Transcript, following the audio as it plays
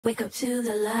Wake up to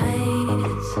the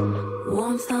light,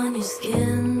 warmth on your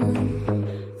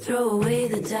skin. Throw away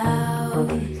the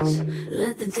doubts,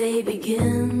 let the day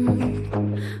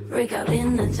begin. Break out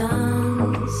in the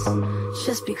dance,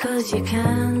 just because you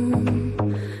can.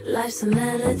 Life's a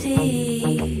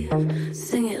melody,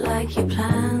 sing it like you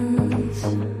planned.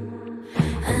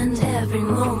 And every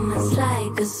moment's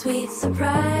like a sweet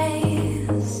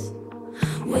surprise.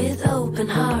 With open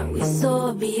heart we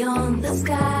soar beyond the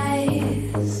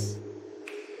skies.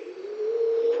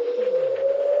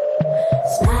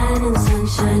 Smile in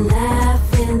sunshine,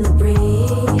 laugh in the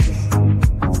breeze.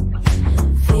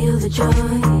 Feel the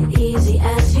joy, easy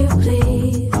as you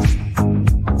please.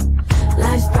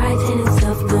 Life's bright in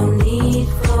itself, no need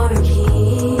for a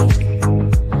key.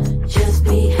 Just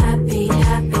be happy,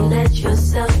 happy, let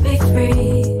yourself be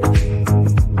free.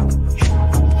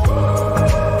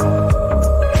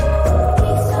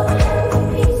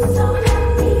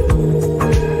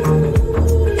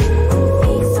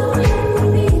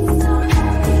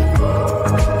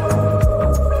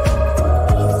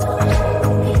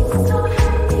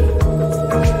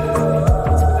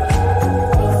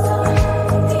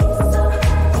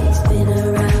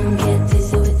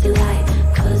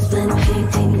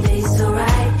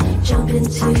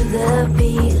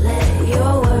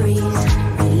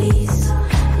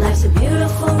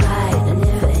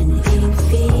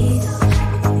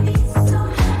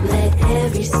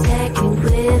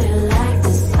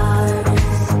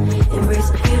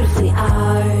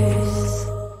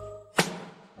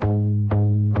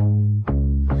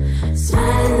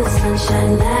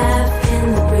 Sunshine, laugh in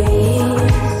the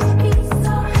breeze.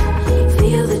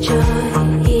 Feel the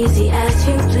joy, easy as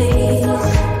you please.